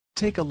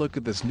take a look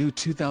at this new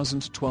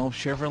 2012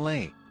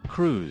 Chevrolet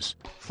Cruze.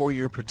 For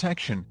your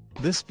protection,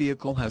 this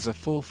vehicle has a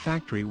full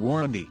factory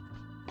warranty.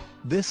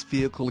 This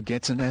vehicle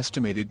gets an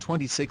estimated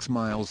 26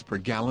 miles per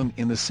gallon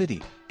in the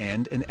city,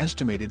 and an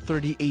estimated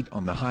 38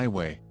 on the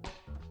highway.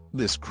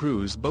 This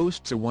Cruze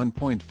boasts a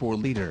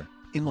 1.4-liter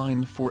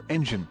inline-4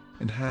 engine,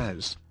 and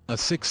has a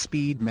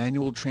 6-speed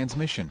manual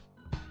transmission.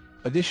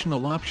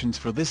 Additional options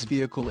for this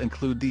vehicle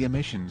include the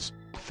emissions,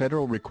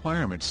 federal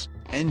requirements,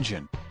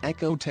 engine,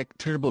 EcoTech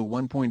Turbo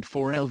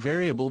 1.4L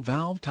variable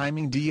valve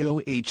timing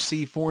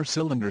DOHC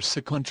 4-cylinder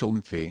sequential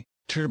MFI,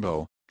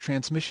 turbo,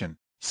 transmission,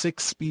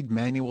 6-speed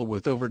manual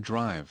with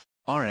overdrive,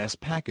 RS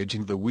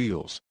packaging. The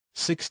wheels,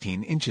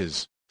 16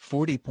 inches,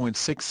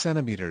 40.6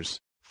 centimeters,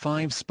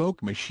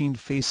 5-spoke machined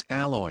face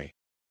alloy.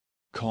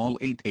 Call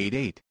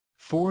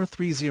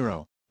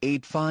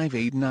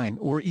 888-430-8589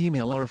 or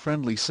email our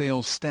friendly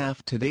sales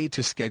staff today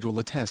to schedule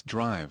a test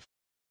drive.